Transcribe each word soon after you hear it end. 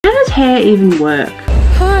hair even work?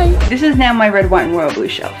 Hi. This is now my red, white, and royal blue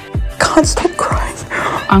shelf. Can't stop crying.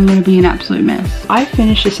 I'm gonna be an absolute mess. I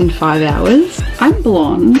finished this in 5 hours. I'm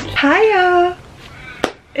blonde. Hiya!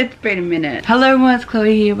 It's been a minute. Hello, it's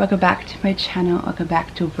Chloe here. Welcome back to my channel. Welcome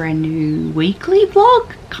back to a brand new weekly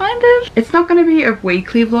vlog, kind of. It's not gonna be a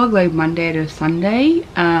weekly vlog like Monday to Sunday.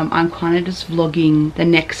 I'm kind of just vlogging the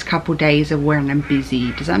next couple days of when I'm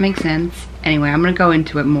busy. Does that make sense? Anyway, I'm gonna go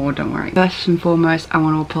into it more, don't worry. First and foremost, I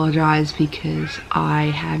want to apologize because I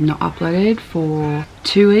have not uploaded for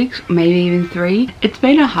 2 weeks, maybe even 3. It's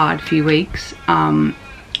been a hard few weeks.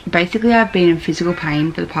 Basically, I've been in physical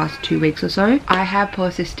pain for the past 2 weeks or so. I have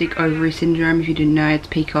polycystic ovary syndrome. If you didn't know, it's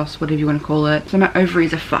PCOS, whatever you want to call it. So my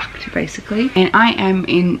ovaries are fucked, basically. And I am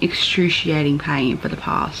in excruciating pain for the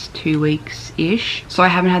past 2 weeks-ish. So I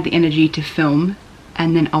haven't had the energy to film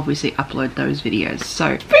and then obviously upload those videos. So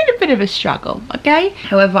it's been a bit of a struggle, okay?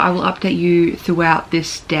 However, I will update you throughout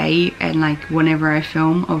this day and like whenever I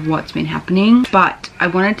film of what's been happening. But I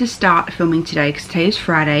wanted to start filming today because today is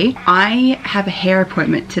Friday. I have a hair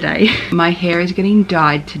appointment today. My hair is getting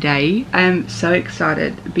dyed today. I am so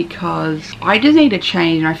excited because I just need a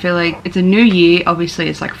change, and I feel like it's a new year. Obviously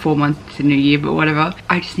it's like 4 months to new year, but whatever.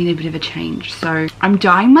 I just need a bit of a change. So I'm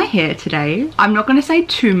dyeing my hair today. I'm not gonna say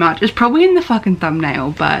too much. It's probably in the fucking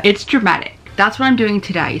thumbnail, but it's dramatic. That's what I'm doing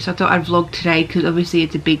today. So I thought I'd vlog today because obviously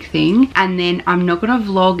it's a big thing. And then I'm not gonna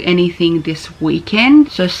vlog anything this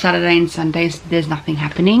weekend. So Saturday and Sundays, there's nothing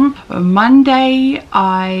happening. Monday,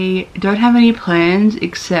 I don't have any plans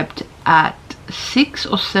except at 6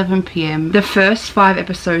 or 7 p.m. the first 5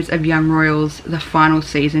 episodes of Young Royals, the final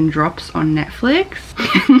season, drops on Netflix.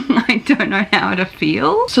 I don't know how to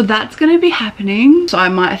feel. So that's gonna be happening. So I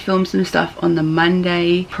might film some stuff on the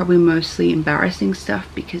Monday, probably mostly embarrassing stuff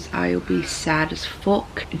because I'll be sad as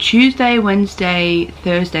fuck. Tuesday, Wednesday,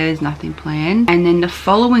 Thursday, there's nothing planned. And then the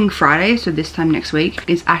following Friday, so this time next week,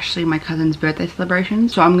 is actually my cousin's birthday celebration.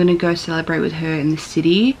 So I'm gonna go celebrate with her in the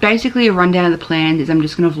city. Basically a rundown of the plans is I'm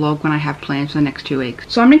just gonna vlog when I have plans for the next 2 weeks.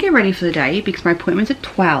 So I'm gonna get ready for the day because my appointment's at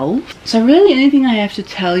 12. So really anything I have to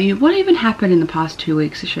tell you, what even happened in the past 2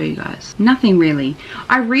 weeks to show you guys? Nothing really.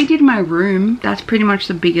 I redid my room. That's pretty much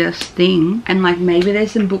the biggest thing. And like maybe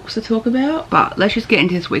there's some books to talk about, but let's just get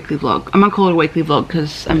into this weekly vlog. I'm gonna call it a weekly vlog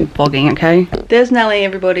because I'm vlogging, okay? There's Nelly,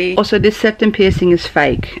 everybody. Also, this septum piercing is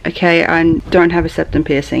fake, okay? I don't have a septum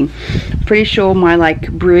piercing. Pretty sure my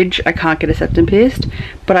like bridge, I can't get a septum pierced,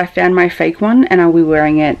 but I found my fake one and I'll be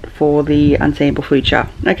wearing it for the unseeable future.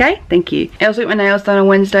 Okay, thank you. I also got my nails done on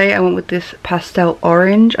Wednesday. I went with this pastel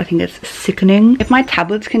orange. I think it's sickening. If my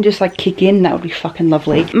tablets can just like kick in, that would be fucking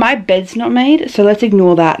lovely. My bed's not made, so let's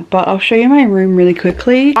ignore that, but I'll show you my room really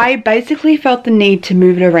quickly. I basically felt the need to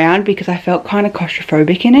move it around because I felt kind of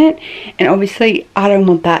claustrophobic in it, and obviously I don't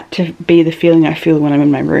want that to be the feeling I feel when I'm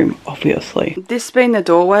in my room, obviously. This being the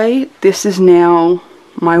doorway, this is now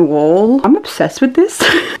my wall. I'm obsessed with this.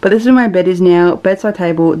 But this is where my bed is now. Bedside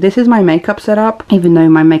table. This is my makeup setup, even though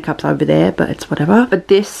my makeup's over there, but it's whatever. But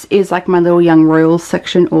this is like my little Young Royals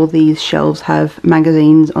section. All these shelves have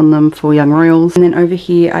magazines on them for Young Royals. And then over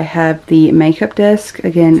here I have the makeup desk.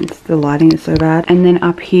 Again, it's the lighting is so bad. And then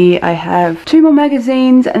up here I have 2 more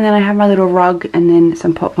magazines, and then I have my little rug and then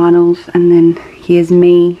some pop vinyls, and then here's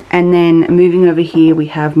me. And then moving over here we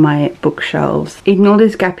have my bookshelves. Ignore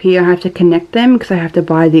this gap here. I have to connect them because I have to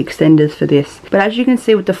buy the extenders for this. But as you can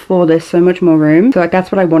see with the floor, there's so much more room. So like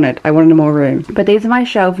that's what I wanted. I wanted more room. But these are my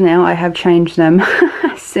shelves now. I have changed them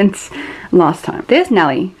since last time. There's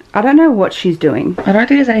Nelly. I don't know what she's doing. I don't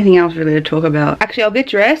think there's anything else really to talk about. Actually, I'll get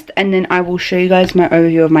dressed and then I will show you guys my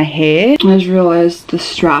overview of my hair. I just realized the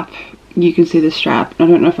strap. You can see the strap. I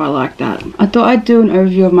don't know if I like that. I thought I'd do an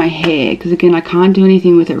overview of my hair because again I can't do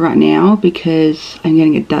anything with it right now because I'm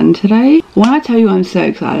getting it done today. When I tell you I'm so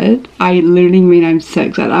excited, I literally mean I'm so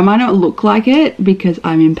excited. I might not look like it because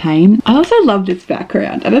I'm in pain. I also love this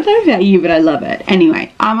background. I don't know about you, but I love it.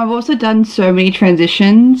 Anyway, I've also done so many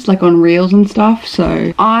transitions like on reels and stuff,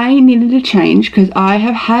 so I needed a change because I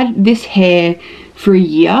have had this hair for a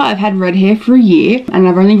year. I've had red hair for a year and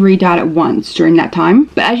I've only re-dyed it once during that time.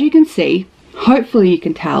 But as you can see, hopefully you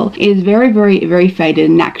can tell, it is very, very, very faded,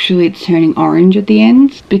 and actually it's turning orange at the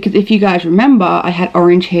ends. Because if you guys remember, I had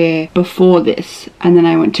orange hair before this and then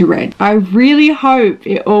I went to red. I really hope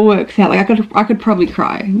it all works out. Like I could probably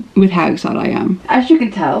cry with how excited I am. As you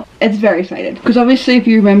can tell, it's very faded. Because obviously if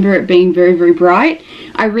you remember it being very, very bright,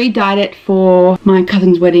 I re-dyed it for my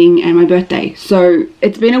cousin's wedding and my birthday. So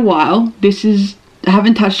it's been a while. I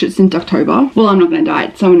haven't touched it since October. Well, I'm not going to dye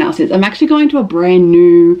it. Someone else is. I'm actually going to a brand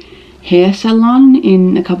new hair salon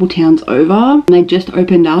in a couple towns over. And they just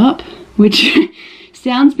opened up, which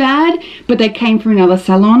sounds bad, but they came from another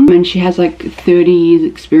salon and she has like 30 years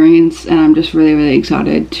experience, and I'm just really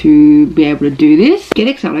excited to be able to do this. Get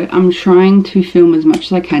excited. I'm trying to film as much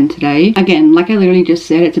as I can today. Again, like I literally just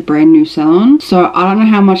said, it's a brand new salon, so I don't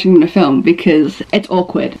know how much I'm going to film because it's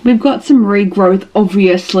awkward. We've got some regrowth,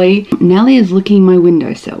 obviously. Nelly is licking my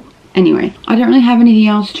windowsill. Anyway, I don't really have anything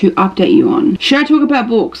else to update you on. Should I talk about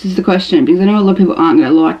books is the question, because I know a lot of people aren't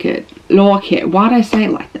going to like it. Why'd I say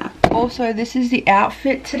it like that? Also, this is the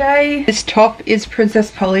outfit today. This top is Princess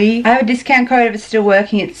Polly. I have a discount code if it's still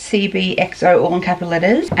working. It's CBXO, all in capital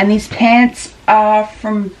letters. And these pants are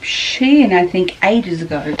from Shein, I think, ages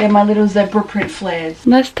ago. They're my little zebra print flares.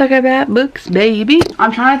 Let's talk about books, baby.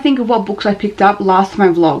 I'm trying to think of what books I picked up last time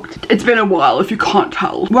I vlogged. It's been a while, if you can't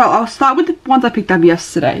tell. Well, I'll start with the ones I picked up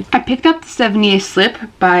yesterday. I picked up The 7-Year Slip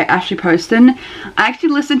by Ashley Poston. I actually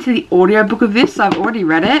listened to the audiobook of this, so I've already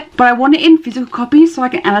read it. But I want it in physical copies so I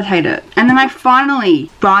can annotate it. And then I finally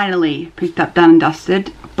picked up Done and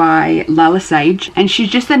Dusted by Lala Sage, and she's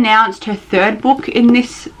just announced her 3rd book in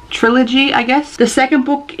this trilogy, I guess. The 2nd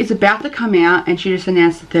book is about to come out, and she just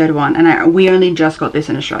announced the 3rd one, and we only just got this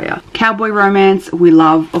in Australia. Cowboy romance, we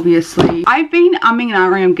love, obviously. I've been umming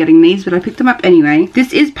and ahhing on getting these, but I picked them up anyway.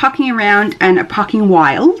 This is Pucking Around and Pucking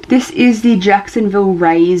Wild. This is the Jacksonville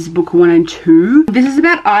Rays book 1 and 2. This is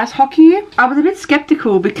about ice hockey. I was a bit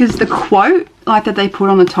skeptical because the quote like that they put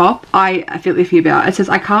on the top, I feel iffy about. It says,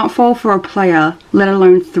 I can't fall for a player, let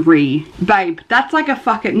alone 3. Babe, that's like a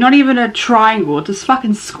fucking, not even a triangle, it's a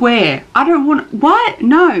fucking square. I don't want, what?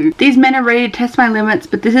 No. These men are ready to test my limits,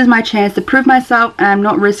 but this is my chance to prove myself, and I'm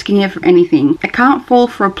not risking it for anything. I can't fall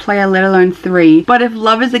for a player, let alone 3. But if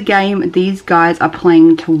love is a game, these guys are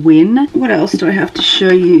playing to win. What else do I have to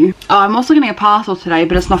show you? Oh, I'm also getting a parcel today,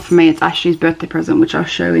 but it's not for me, it's Ashley's birthday present, which I'll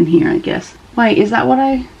show in here, I guess. Wait, is that what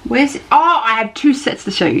where's it? Oh, I have 2 sets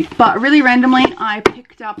to show you. But really randomly, I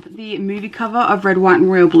picked up the movie cover of Red, White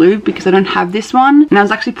and Royal Blue because I don't have this one. And I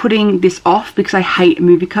was actually putting this off because I hate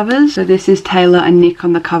movie covers. So this is Taylor and Nick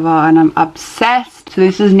on the cover, and I'm obsessed. So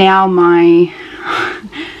this is now my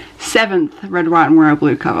 7th Red, White and Royal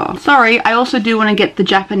Blue cover. Sorry, I also do want to get the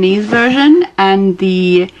Japanese version and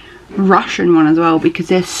the Russian one as well because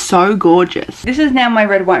they're so gorgeous. This is now my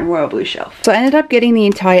Red, White and Royal Blue shelf. So I ended up getting the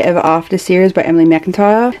entire Ever After series by Emily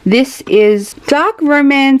McIntyre. This is dark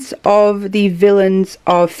romance of the villains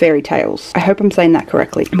of fairy tales. I hope I'm saying that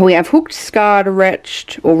correctly. We have Hooked, Scarred,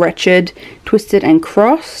 Wretched, Twisted and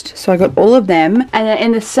Crossed. So I got all of them. And then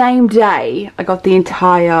in the same day, I got the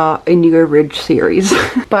entire Indigo Ridge series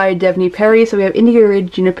by Devney Perry. So we have Indigo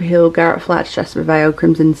Ridge, Juniper Hill, Garrett Flats, Jasper Vale,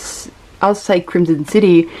 Crimson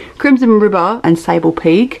City, Crimson River and Sable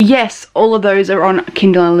Peak. Yes, all of those are on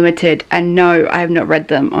Kindle Unlimited, and no, I have not read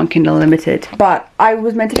them on Kindle Unlimited. But I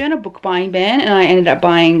was meant to be on a book buying ban and I ended up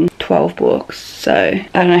buying 12 books, so I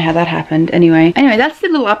don't know how that happened. Anyway, that's the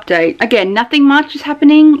little update. Again, nothing much is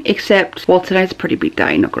happening except, well, today's a pretty big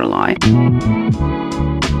day, not gonna lie.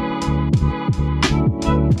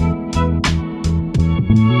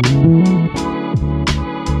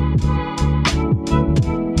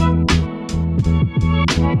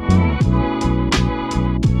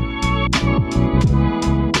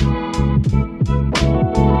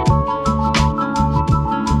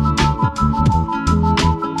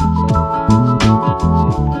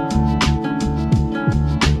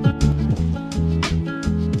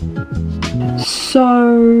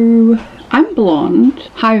 So I'm blonde.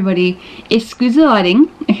 Hi everybody, excuse the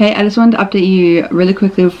lighting. Okay, I just wanted to update you really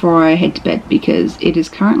quickly before I head to bed because it is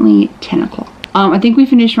currently 10 o'clock. I think we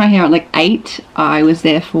finished my hair at like 8. I was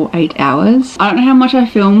there for 8 hours. I don't know how much I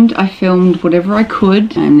filmed. I filmed whatever I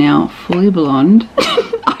could. I'm now fully blonde.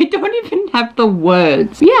 I don't even have the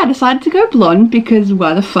words. Yeah, I decided to go blonde because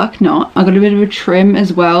why the fuck not? I got a bit of a trim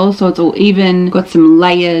as well, so it's all even. Got some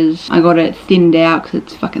layers. I got it thinned out because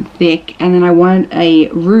it's fucking thick. And then I wanted a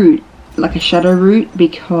root, like a shadow root,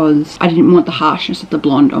 because I didn't want the harshness of the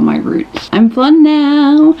blonde on my roots. I'm blonde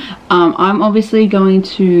now. I'm obviously going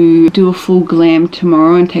to do a full glam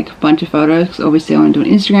tomorrow and take a bunch of photos. Obviously I want to do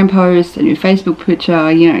an Instagram post, a new Facebook picture,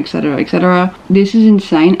 you know, etc, etc. This is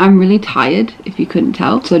insane. I'm really tired, if you couldn't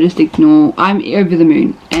tell, so just ignore. I'm over the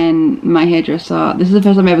moon, and my hairdresser, this is the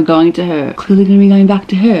first time I'm ever going to her. Clearly gonna be going back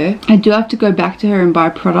to her. I do have to go back to her and buy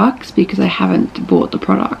products because I haven't bought the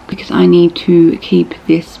product because I need to keep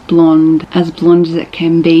this blonde as it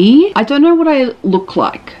can be. I don't know what I look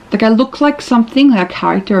like. Like I look like something, like a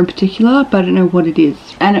character in particular, but I don't know what it is.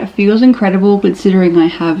 And it feels incredible considering I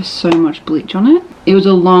have so much bleach on it. It was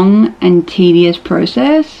a long and tedious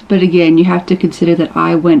process, but again, you have to consider that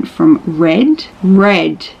I went from red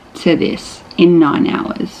to this in 9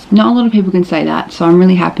 hours. Not a lot of people can say that, so I'm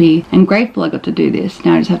really happy and grateful I got to do this.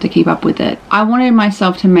 Now I just have to keep up with it. I wanted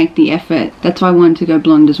myself to make the effort. That's why I wanted to go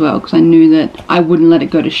blonde as well, because I knew that I wouldn't let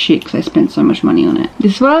it go to shit because I spent so much money on it.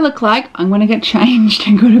 This is what I look like. I'm gonna get changed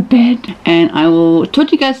and go to bed, and I will talk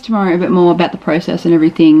to you guys tomorrow a bit more about the process and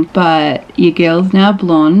everything. But your girl's now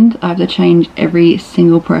blonde. I have to change every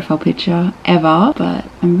single profile picture ever, but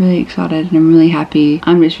I'm really excited and I'm really happy.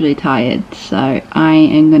 I'm just really tired, so I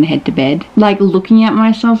am gonna head to bed. Like, looking at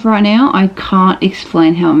myself right now, I can't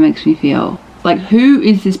explain how it makes me feel. Like, who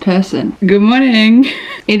is this person? Good morning.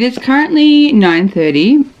 It is currently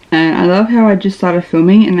 9:30. And I love how I just started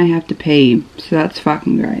filming and I have to pee, so that's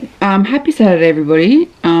fucking great. Happy Saturday, everybody.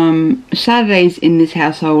 Saturdays in this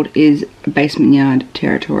household is basement yard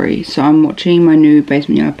territory, so I'm watching my new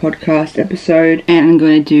basement yard podcast episode and I'm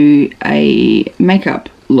going to do a makeup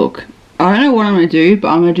look. I don't know what I'm going to do, but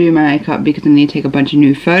I'm going to do my makeup because I need to take a bunch of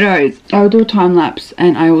new photos. I will do a time lapse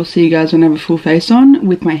and I will see you guys when I have a full face on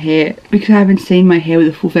with my hair, because I haven't seen my hair with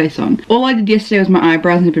a full face on. All I did yesterday was my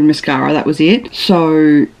eyebrows and a bit of mascara, that was it.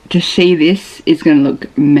 So to see this is going to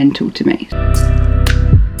look mental to me.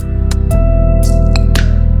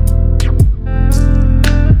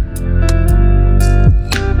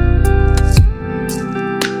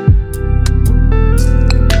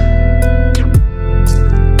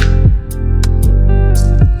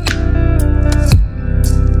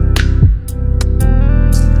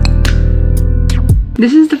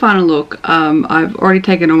 This is the final look. I've already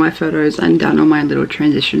taken all my photos and done all my little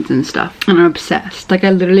transitions and stuff, and I'm obsessed. Like, I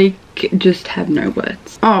literally just have no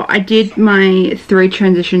words. Oh, I did my 3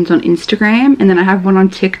 transitions on Instagram, and then I have one on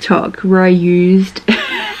TikTok where I used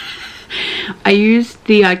I used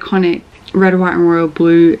the iconic red, white and royal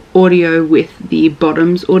blue audio with the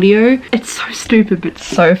bottoms audio. It's so stupid but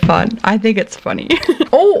so fun. I think it's funny.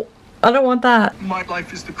 Oh, I don't want that. My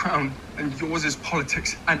life is the crown and yours is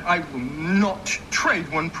politics, and I will not trade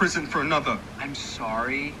one prison for another. I'm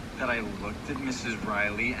sorry that I looked at Mrs.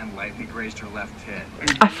 Riley and lightly grazed her left tit.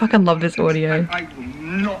 I fucking love this audio. I will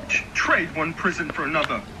not trade one prison for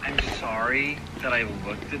another. I'm sorry that I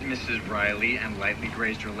looked at Mrs. Riley and lightly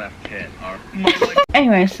grazed her left tit.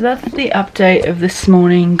 Anyway, so that's the update of this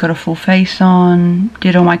morning. Got a full face on,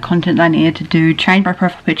 did all my content I needed to do, changed my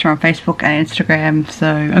profile picture on Facebook and Instagram, so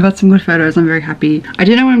I got some good photos. I'm very happy. I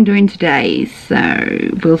don't know what I'm doing today, so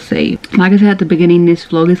we'll see. Like I said at the beginning, this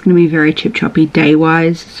vlog is going to be very chip choppy day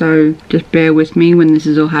wise, so just bear with me when this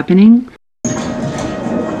is all happening.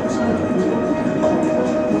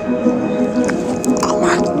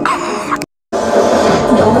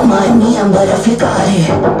 But if you got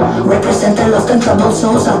it, represent the lost and troubled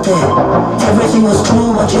souls out there. Everything was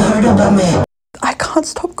true, what you heard about me. I can't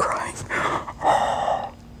stop crying.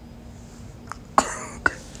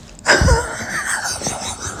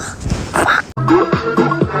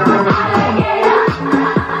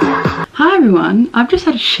 Hi everyone, I've just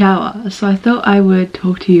had a shower, so I thought I would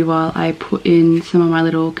talk to you while I put in some of my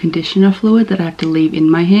little conditioner fluid that I have to leave in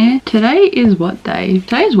my hair. Today is what day?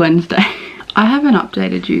 Today is Wednesday. I haven't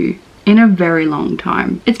updated you in a very long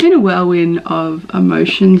time. It's been a whirlwind of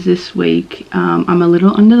emotions this week. I'm a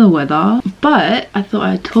little under the weather, but I thought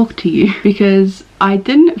I'd talk to you because I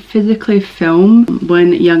didn't physically film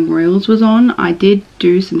when Young Reels was on. I did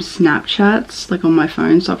do some Snapchats like on my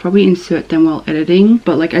phone, so I'll probably insert them while editing,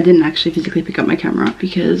 but like I didn't actually physically pick up my camera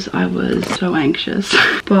because I was so anxious.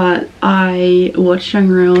 But I watched Young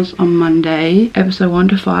Reels on Monday, episode 1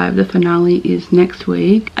 to 5. The finale is next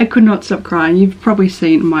week. I could not stop crying. You've probably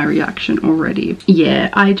seen my reaction already.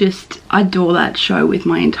 Yeah, I just adore that show with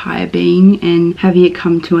my entire being, and having it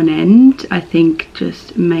come to an end, I think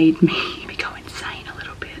just made me go insane a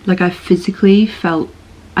little bit. Like, I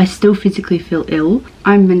still physically feel ill.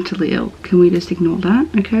 I'm mentally ill. Can we just ignore that?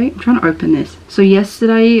 Okay, I'm trying to open this. So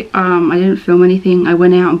yesterday, I didn't film anything. I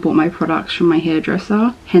went out and bought my products from my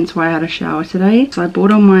hairdresser, hence why I had a shower today. So I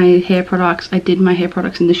bought all my hair products. I did my hair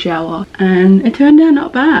products in the shower, and it turned out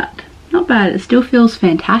not bad. Not bad. It still feels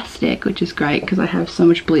fantastic, which is great because I have so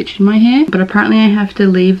much bleach in my hair. But apparently I have to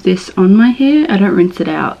leave this on my hair. I don't rinse it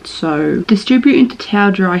out. So distribute into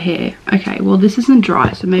towel dry hair. Okay, well this isn't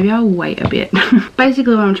dry, so maybe I'll wait a bit.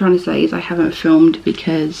 Basically what I'm trying to say is I haven't filmed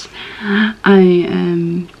because I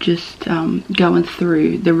am just going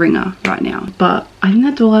through the ringer right now. But I think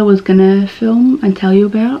that's all I was gonna film and tell you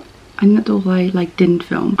about. And that's all I didn't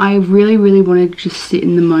film. I really wanted to just sit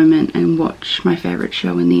in the moment and watch my favorite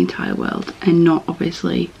show in the entire world and not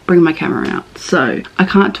obviously bring my camera out. So I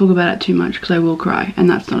can't talk about it too much because I will cry, and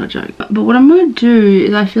that's not a joke. But what I'm gonna do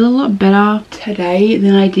is I feel a lot better today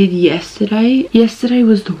than I did yesterday. Yesterday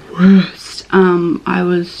was the worst. I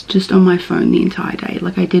was just on my phone the entire day.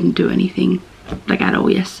 Like, I didn't do anything. like at all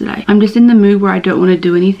yesterday. I'm just in the mood where I don't want to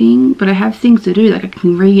do anything, but I have things to do. Like I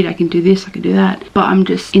can read, I can do this, I can do that, but I'm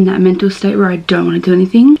just in that mental state where I don't want to do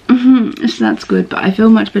anything. So that's good, but I feel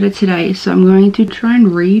much better today, so I'm going to try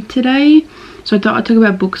and read today. So I thought I'd talk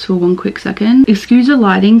about books for one quick second. Excuse the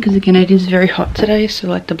lighting, because again it is very hot today, so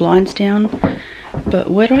like the blinds down.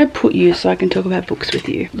 But where do I put you so I can talk about books with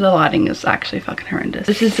you? The lighting is actually fucking horrendous.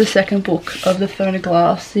 This is the second book of the Throne of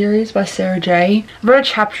Glass series by Sarah J. I've read a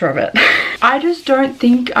chapter of it. I just don't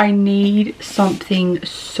think I need something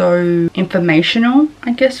so informational,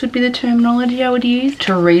 I guess would be the terminology I would use,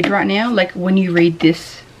 to read right now. Like when you read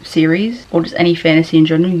this series or just any fantasy in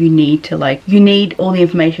general, you need all the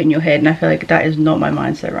information in your head, and I feel like that is not my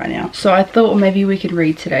mindset right now. So I thought maybe we could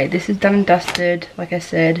read today. This is done and dusted, like I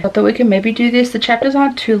said. I thought we could maybe do this. The chapters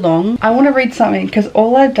aren't too long. I want to read something because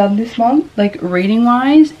all I've done this month, like reading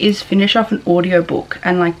wise, is finish off an audiobook,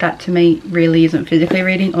 and like that to me really isn't physically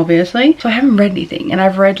reading, obviously. So I haven't read anything, and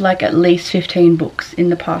I've read like at least 15 books in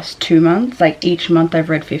the past 2 months. Like each month I've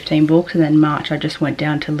read 15 books, and then March I just went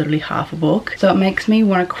down to literally half a book. So it makes me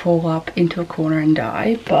want to crawl up into a corner and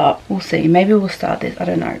die, but we'll see. Maybe we'll start this, I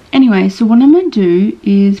don't know. Anyway, so what I'm gonna do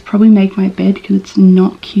is probably make my bed because it's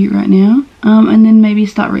not cute right now, and then maybe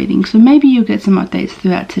start reading. So maybe you'll get some updates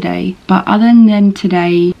throughout today, but other than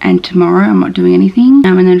today and tomorrow I'm not doing anything.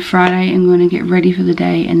 And then Friday I'm going to get ready for the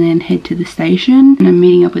day and then head to the station, and I'm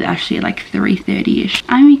meeting up with Ashley at like 3:30ish.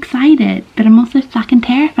 I'm excited, but I'm also fucking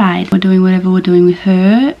terrified. We're doing whatever we're doing with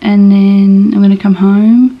her, and then I'm gonna come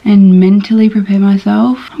home and mentally prepare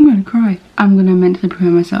myself. I'm gonna cry. I'm gonna mentally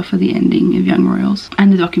prepare myself for the ending of Young Royals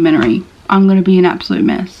and the documentary. I'm gonna be an absolute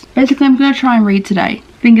mess. Basically, I'm gonna try and read today.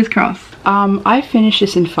 Fingers crossed. I finished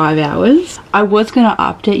this in 5 hours. I was gonna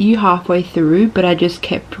update you halfway through, but I just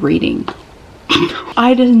kept reading.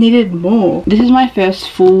 I just needed more. This is my first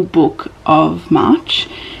full book of March,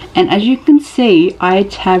 and as you can see, I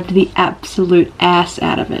tabbed the absolute ass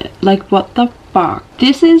out of it. Like, what the fuck?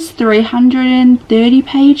 This is 330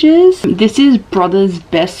 pages. This is brother's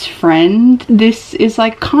best friend. This is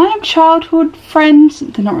like kind of childhood friends.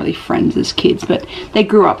 They're not really friends as kids, but they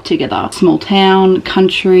grew up together. Small town,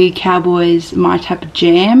 country, cowboys, my type of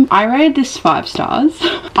jam. I rated this 5 stars.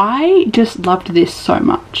 I just loved this so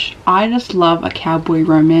much. I just love a cowboy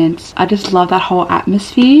romance. I just love that whole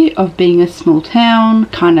atmosphere of being a small town,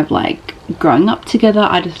 kind of like growing up together.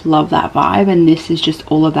 I just love that vibe, and this is just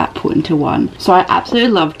all of that put into one. So I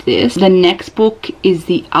absolutely loved this. The next book is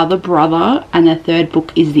The Other Brother, and the third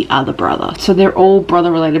book is The Other Brother. So they're all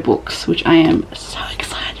brother related books, which I am so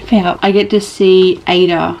excited about. I get to see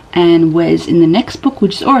Ada and Wes in the next book,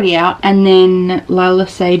 which is already out, and then Lila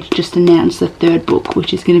Sage just announced the third book,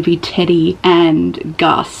 which is going to be Teddy and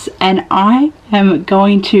Gus, and I am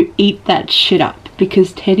going to eat that shit up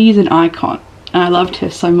because Teddy is an icon. And I loved her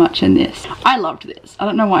so much in this. I loved this. I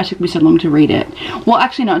don't know why it took me so long to read it. Well,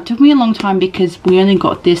 actually no, it took me a long time because we only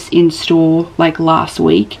got this in store like last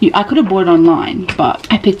week. I could have bought it online, but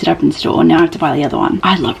I picked it up in store and now I have to buy the other one.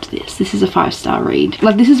 I loved this. This is a 5-star read.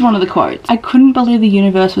 Like, this is one of the quotes. I couldn't believe the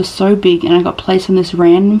universe was so big and I got placed on this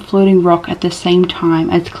random floating rock at the same time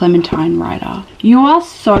as Clementine Ryder. You are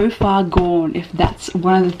so far gone if that's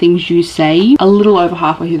one of the things you say a little over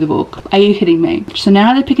halfway through the book. Are you kidding me? So now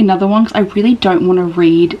I have to pick another one because I really don't want to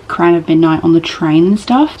read Crown of Midnight on the train and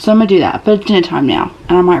stuff. So I'm going to do that. But it's dinner time now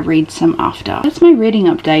and I might read some after. That's my reading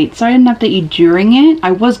update. So I didn't update you during it.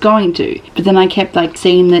 I was going to, but then I kept like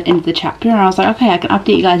seeing the end of the chapter and I was like, okay, I can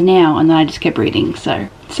update you guys now, and then I just kept reading. So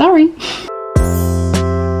sorry.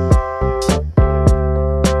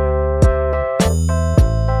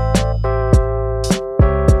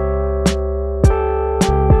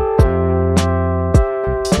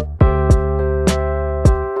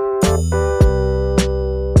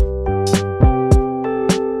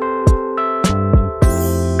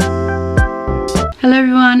 Hello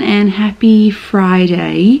everyone and happy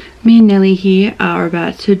Friday. Me and Nelly here are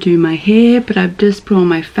about to do my hair, but I've just put on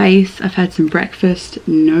my face. I've had some breakfast.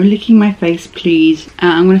 No licking my face, please.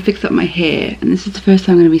 I'm going to fix up my hair, and this is the first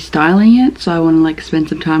time I'm going to be styling it, so I want to like spend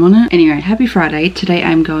some time on it. Anyway, happy Friday. Today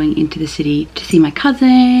I'm going into the city to see my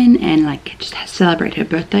cousin and like just celebrate her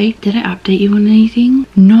birthday. Did I update you on anything?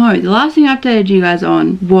 No, the last thing I updated you guys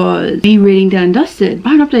on was me reading Done and Dusted. I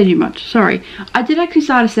haven't updated you much, sorry. I did actually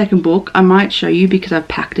start a second book. I might show you because I've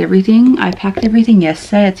packed everything everything. I packed everything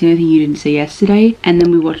yesterday. That's the only thing you didn't see yesterday. And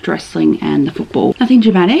then we watched wrestling and the football. Nothing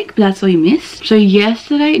dramatic, but that's all you missed. So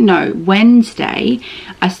Wednesday,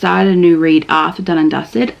 I started a new read after Done and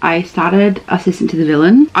Dusted. I started Assistant to the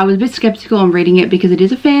Villain. I was a bit skeptical on reading it because it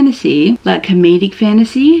is a fantasy, like comedic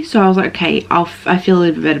fantasy. So I was like, okay, I feel a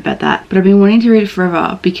little bit better about that. But I've been wanting to read it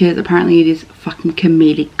forever because apparently it is fucking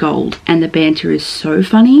comedic gold. And the banter is so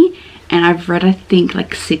funny. And I've read, I think,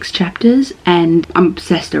 like 6 chapters and I'm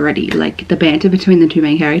obsessed already. Like the banter between the 2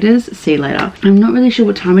 main characters. See you later. I'm not really sure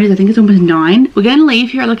what time it is. I think it's almost 9. We're gonna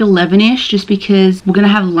leave here at like 11ish just because we're gonna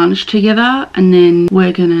have lunch together and then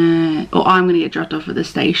I'm gonna get dropped off at the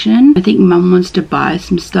station. I think Mum wants to buy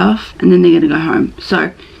some stuff and then they're gonna go home.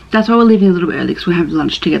 So that's why we're leaving a little bit early because we have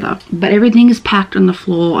lunch together. But everything is packed on the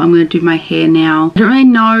floor. I'm going to do my hair now. I don't really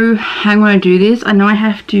know how I'm going to do this. I know I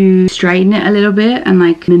have to straighten it a little bit and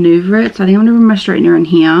like maneuver it. So I think I'm going to bring my straightener in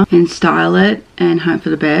here and style it and hope for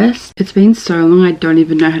the best. It's been so long I don't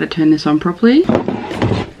even know how to turn this on properly.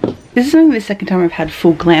 This is only the second time I've had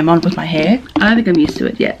full glam on with my hair. I don't think I'm used to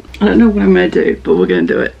it yet. I don't know what I'm going to do, but we're going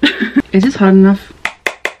to do it. Is this hot enough?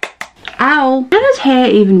 Ow! How does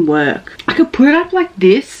hair even work? I could put it up like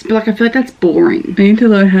this, but like I feel like that's boring. I need to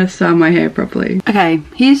learn how to style my hair properly. Okay,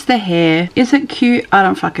 here's the hair. Is it cute? I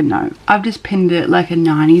don't fucking know. I've just pinned it like a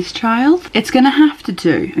 90s child. It's gonna have to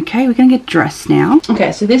do, okay? We're gonna get dressed now.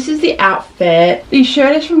 Okay, so this is the outfit. The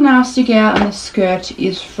shirt is from Nasty Gal and the skirt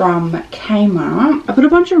is from Kmart. I put a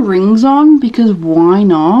bunch of rings on because why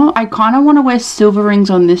not? I kind of want to wear silver rings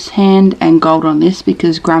on this hand and gold on this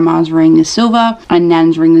because Grandma's ring is silver and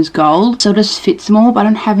Nan's ring is gold. So it just fits them all, but I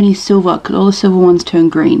don't have any silver because all the silver ones turn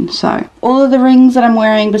green. So all of the rings that I'm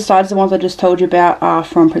wearing besides the ones I just told you about are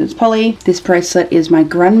from Princess Polly. This bracelet is my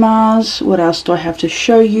grandma's. What else do I have to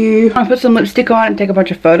show you? I put some lipstick on and take a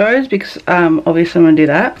bunch of photos because obviously I'm gonna do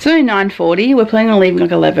that. It's only 9:40. We're planning on leaving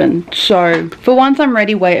like 11. So for once I'm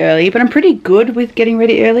ready way early, but I'm pretty good with getting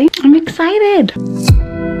ready early. I'm excited.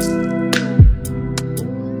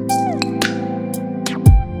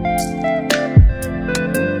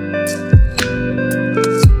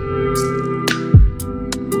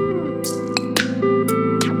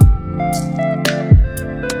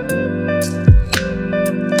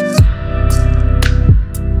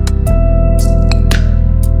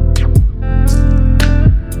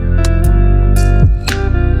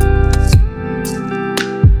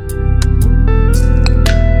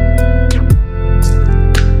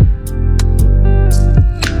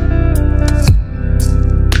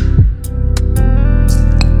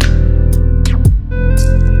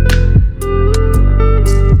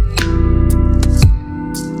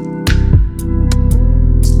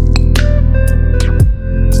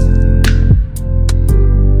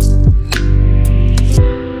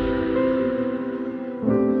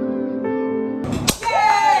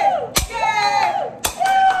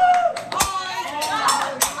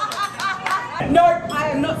 No, I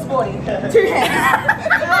am not sporty. 2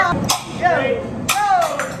 hands. Go.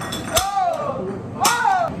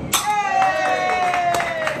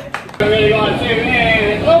 Really got 2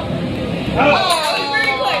 hands. Oh,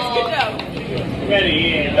 Very close. Good job.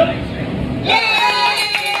 ready, yeah.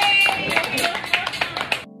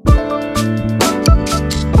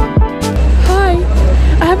 Hi.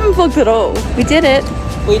 I haven't vlogged at all. We did it.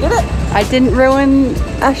 We did it. I didn't ruin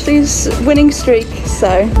Ashley's winning streak,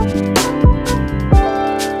 so.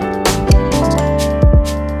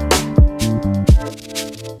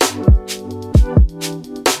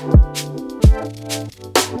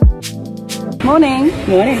 Morning.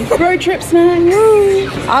 Morning. Road trip snacks. Woo.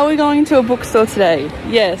 Are we going to a bookstore today?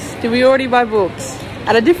 Yes. Did we already buy books?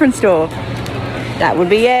 At a different store? That would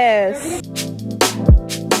be yes.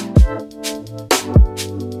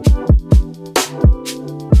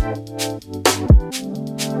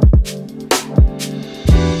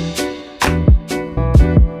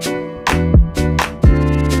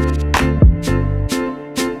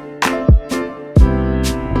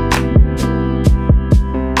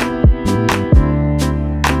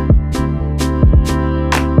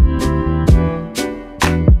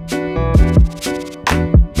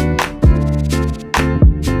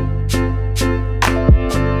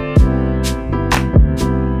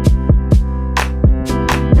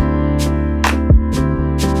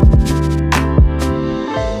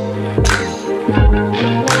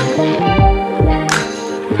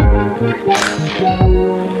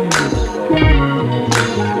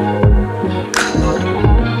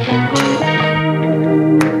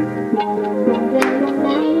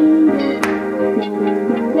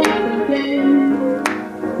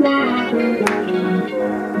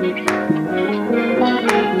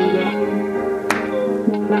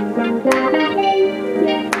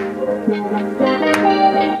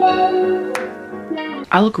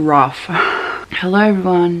 I look rough. Hello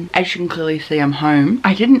everyone. As you can clearly see, I'm home.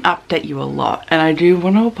 I didn't update you a lot and I do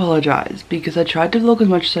want to apologize because I tried to vlog as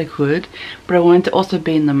much as I could, but I wanted to also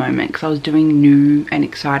be in the moment because I was doing new and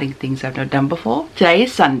exciting things I've never done before. Today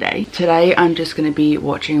is Sunday. Today I'm just going to be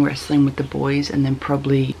watching wrestling with the boys and then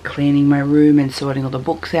probably cleaning my room and sorting all the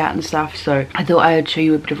books out and stuff. So I thought I would show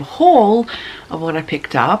you a bit of a haul of what I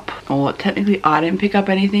picked up. Or technically I didn't pick up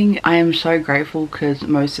anything. I am so grateful because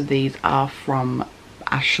most of these are from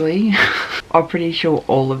Ashley. I'm pretty sure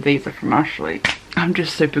all of these are from Ashley. I'm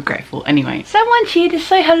just super grateful. Anyway, someone's here to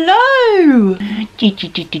say hello.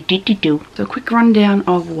 So a quick rundown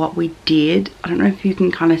of what we did. I don't know if you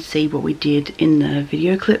can kind of see what we did in the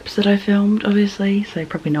video clips that I filmed, obviously, so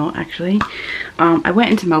probably not actually. I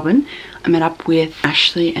went into Melbourne. I met up with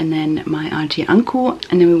Ashley and then my auntie and uncle,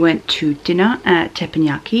 and then we went to dinner at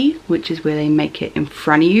teppanyaki, which is where they make it in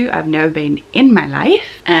front of you. I've never been in my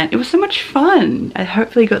life and it was so much fun. I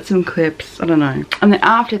hopefully got some clips, I don't know. And then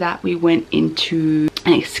after that we went into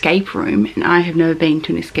an escape room, and I have never been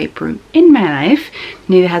to an escape room in my life.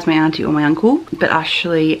 Neither has my auntie or my uncle, but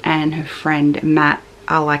Ashley and her friend Matt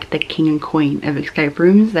are like the king and queen of escape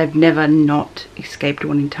rooms. They've never not escaped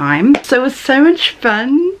one in time. So it was so much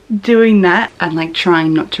fun doing that and like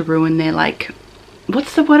trying not to ruin their, like,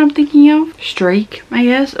 what's the word I'm thinking of? Streak, I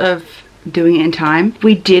guess, of doing it in time.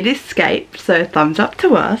 We did escape, so thumbs up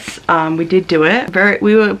to us. We did do it.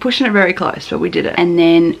 We were pushing it very close, but we did it. And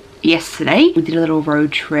then yesterday we did a little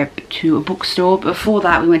road trip to a bookstore. Before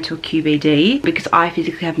that we went to a QBD because I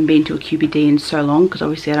physically haven't been to a QBD in so long because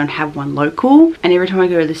obviously I don't have one local, and every time I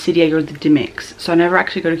go to the city I go to the Dimmicks, so I never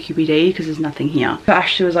actually go to QBD because there's nothing here. So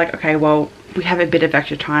Ashley was like, okay, well, we have a bit of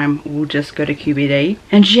extra time, we'll just go to QBD.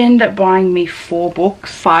 And she ended up buying me 4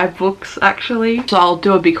 books, 5 books actually. So I'll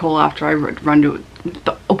do a big haul after I run to it.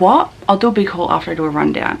 What? I'll do a big haul after I do a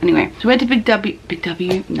rundown. Anyway, so we went to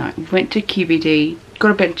we went to QBD,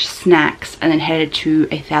 got a bunch of snacks, and then headed to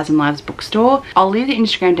a Thousand Lives bookstore. I'll leave the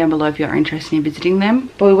Instagram down below if you're interested in visiting them.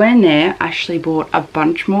 But we went in there, Ashley bought a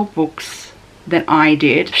bunch more books than I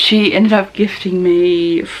did. She ended up gifting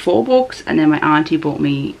me 4 books, and then my auntie bought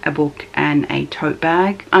me a book and a tote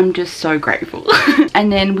bag. I'm just so grateful.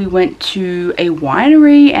 And then we went to a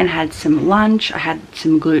winery and had some lunch. I had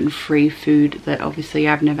some gluten-free food that obviously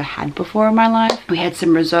I've never had before in my life. We had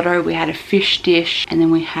some risotto, we had a fish dish, and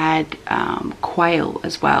then we had quail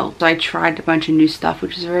as well. So I tried a bunch of new stuff,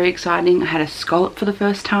 which was very exciting. I had a scallop for the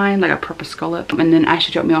first time, like a proper scallop. And then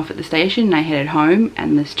Ashley dropped me off at the station and I headed home,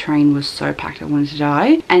 and this train was so packed I wanted to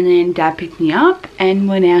die. And then Dad picked me up and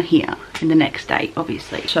we're now here in the next day,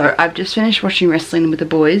 obviously. So I've just finished watching wrestling with the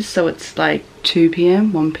boys, so it's like 2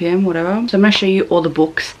 p.m, 1 p.m, whatever. So I'm going to show you all the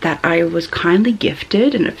books that I was kindly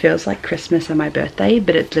gifted, and it feels like Christmas and my birthday,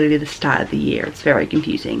 but it's literally the start of the year. It's very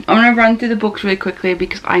confusing. I'm going to run through the books really quickly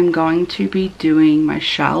because I'm going to be doing my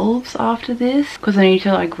shelves after this because I need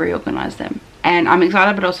to like reorganize them. And I'm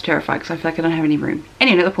excited but also terrified because I feel like I don't have any room.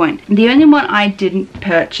 Anyway, another point. The only one I didn't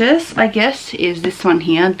purchase, I guess, is this one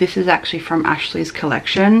here. This is actually from Ashley's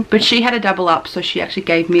collection, but she had a double up, so she actually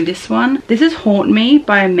gave me this one. This is Haunt Me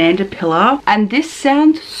by Amanda Pillar, and this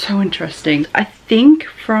sounds so interesting. I think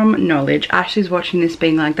from knowledge, Ashley's watching this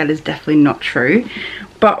being like, that is definitely not true.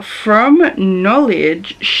 But from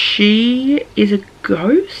knowledge, she is a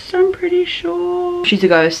ghost, I'm pretty sure. She's a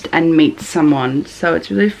ghost and meets someone, so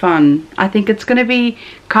it's really fun. I think it's gonna be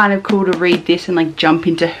kind of cool to read this and like jump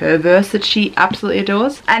into her verse that she absolutely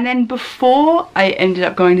adores. And then before I ended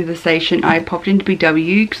up going to the station, I popped into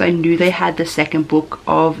BW because I knew they had the second book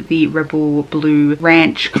of the Rebel Blue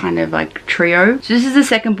Ranch kind of like trio. So this is the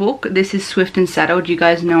second book. This is Swift and Saddled. You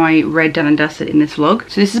guys know I read Done and Dusted in this vlog.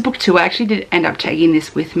 So this is book 2. I actually did end up taking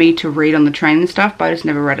this with me to read on the train and stuff, but I just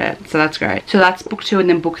never read it, so that's great. So that's book 2, and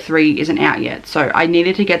then book 3 isn't out yet, so I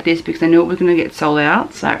needed to get this because I knew it was going to get sold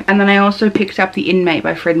out. So, and then I also picked up The Inmate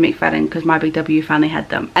by Fred McFadden because my Big W finally had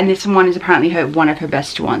them, and this one is apparently one of her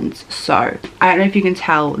best ones. So I don't know if you can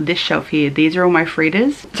tell this shelf here, these are all my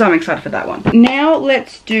Fridas, so I'm excited for that one. Now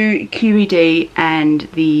let's do QED and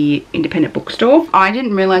the independent bookstore. I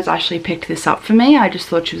didn't realize Ashley picked this up for me. I just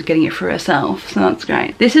thought she was getting it for herself, so that's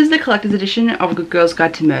great. This is the collector's edition of Good Girl's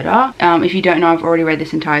Guide to Murder. If you don't know, I've already read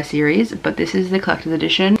this entire series, but this is the collector's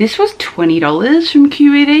edition. This was $20 from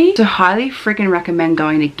QED, so highly freaking recommend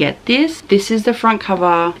going to get this. This is the front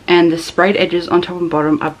cover, and the sprayed edges on top and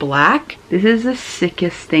bottom are black. This is the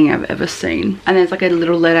sickest thing I've ever seen. And there's like a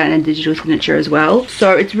little letter and a digital signature as well.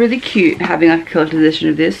 So it's really cute having like a collector's edition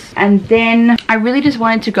of this. And then I really just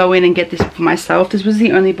wanted to go in and get this for myself. This was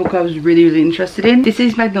the only book I was really interested in. This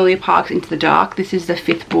is Magnolia Park's Into the Dark. This is the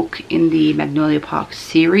 5th book in the Magnolia Park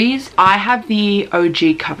series. I have the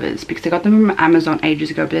OG covers because I got them from Amazon ages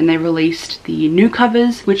ago, but then they released the new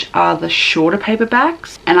covers, which are the shorter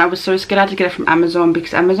paperbacks. And I was so scared I had to get it from Amazon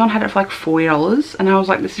because Amazon had it for like $40 and I was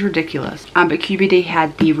like, this is ridiculous. But QBD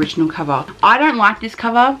had the original cover. I don't like this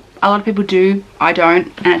cover. A lot of people do. I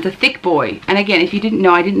don't. And it's a thick boy. And again, if you didn't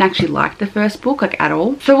know, I didn't actually like the first book, like at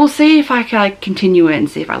all. So we'll see if I can like continue it and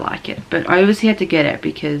see if I like it. But I obviously had to get it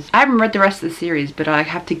because I haven't read the rest of the series, but I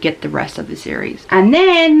have to get the rest of the series. And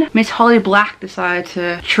then Miss Holly Black decided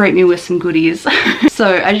to treat me with some goodies.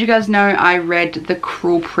 So as you guys know, I read The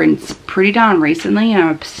Cruel Prince pretty darn recently and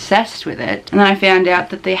I'm obsessed with it. And then I found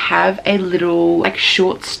out that they have a little like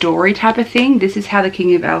short story type of thing. This is how the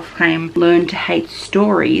King of Elfheim learned to hate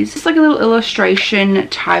stories. It's like a little illustration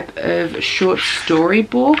type of short story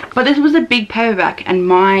book, but this was a big paperback and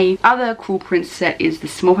my other Cruel Prince set is the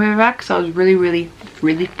small paperback, so I was really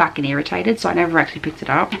fucking irritated, so I never actually picked it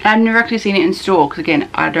up. And I've never actually seen it in store because again,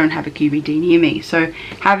 I don't have a QBD near me, so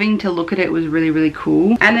having to look at it was really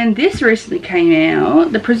cool. And then this recently came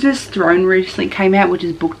out. The Prisoner's Throne recently came out, which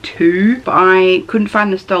is book 2, but I couldn't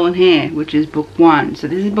find The Stolen Hair, which is book 1. So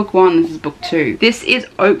this is book 1, this is book 2. This is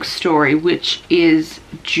Oak's story, which is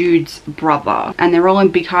Jude's brother, and they're all in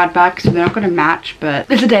big hardback, so they're not going to match, but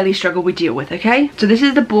it's a daily struggle we deal with, okay? So this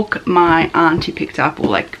is the book my auntie picked up, or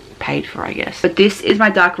like paid for, I guess. But this is My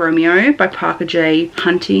Dark Romeo by Parker J.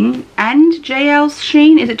 Hunting and J.L.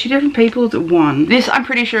 Sheen. Is it 2 different people? Is it 1? This I'm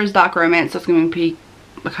pretty sure is Dark Romance, so it's going to be,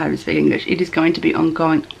 I can't even speak English. It is going to be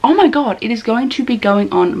ongoing. Oh my god, it is going to be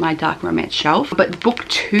going on my Dark Romance shelf. But book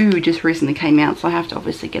 2 just recently came out, so I have to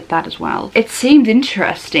obviously get that as well. It seemed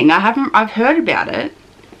interesting. I've heard about it,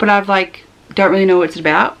 but I've like don't really know what it's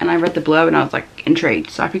about, and I read the blurb and I was like intrigued,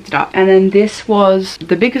 so I picked it up. And then this was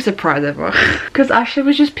the biggest surprise ever because Ashley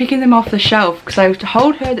was just picking them off the shelf because I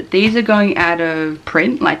told her that these are going out of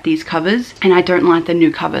print, like these covers, and I don't like the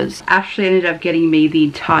new covers. Ashley ended up getting me the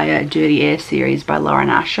entire Dirty Air series by Lauren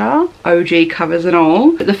Asher, OG covers and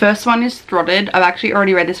all. But the first one is Throtted. I've actually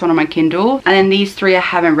already read this one on my Kindle, and then these 3 I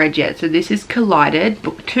haven't read yet. So this is Collided,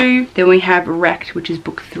 book 2, then we have Wrecked, which is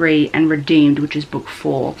book 3, and Redeemed, which is book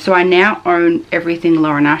 4. So I now own everything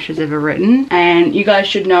Lauren Asher's ever written, and you guys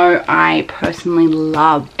should know I personally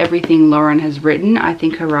love everything Lauren has written. I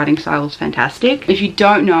think her writing style is fantastic. If you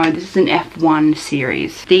don't know, this is an F1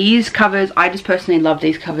 series. These covers, I just personally love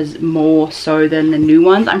these covers more so than the new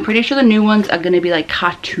ones. I'm pretty sure the new ones are going to be like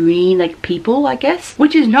cartoony, like people, I guess,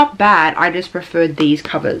 which is not bad. I just preferred these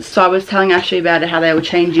covers. So I was telling Ashley about it, how they were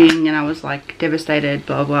changing, and I was like devastated,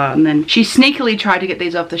 blah blah. And then she sneakily tried to get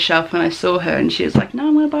these off the shelf when I saw her, and she was like, no,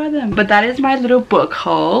 I'm gonna buy them. But that is my little book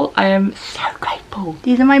haul. I am so grateful.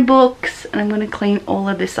 These are my books, and I'm gonna clean all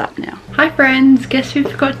of this up now. Hi friends, guess who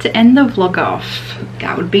forgot to end the vlog off?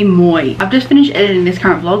 That would be Moy. I've just finished editing this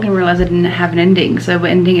current vlog and realized I didn't have an ending, so we're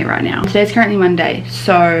ending it right now. Today's currently Monday,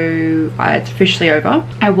 so it's officially over.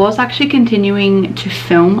 I was actually continuing to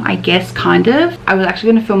film, I guess, kind of. I was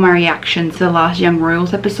actually gonna film my reaction to the last Young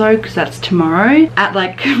Royals episode because that's tomorrow at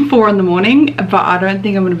like 4 in the morning, but I don't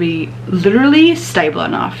think I'm gonna be literally stable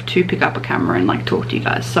enough to pick up a camera and like talk to you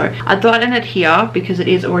guys. So I thought I'd end it here because it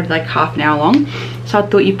is already like half an hour long, so I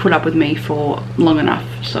thought you'd put up with me for long enough,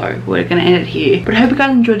 so we're gonna end it here. But I hope you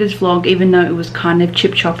guys enjoyed this vlog, even though it was kind of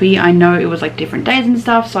chip choppy. I know it was like different days and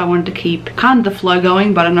stuff, so I wanted to keep kind of the flow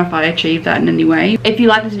going, but I don't know if I achieved that in any way. If you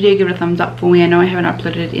like this video, give it a thumbs up for me. I know I haven't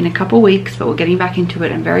uploaded in a couple weeks, but we're getting back into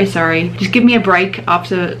it. I'm very sorry. Just give me a break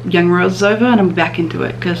after Young Royals is over and I'm back into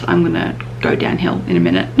it because I'm gonna go downhill in a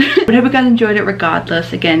minute. But I hope you guys enjoyed it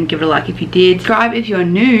regardless. Again, give it a like if you did. Subscribe if you're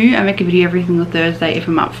new. I make a video every single Thursday if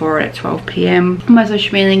I'm up for it at 12 PM. My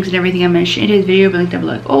social media links and everything I mentioned in today's video will be linked down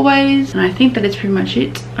below like always. And I think that is pretty much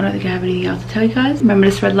it. I don't think I have anything else to tell you guys. Remember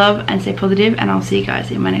to spread love and stay positive, and I'll see you guys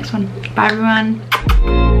in my next one. Bye everyone.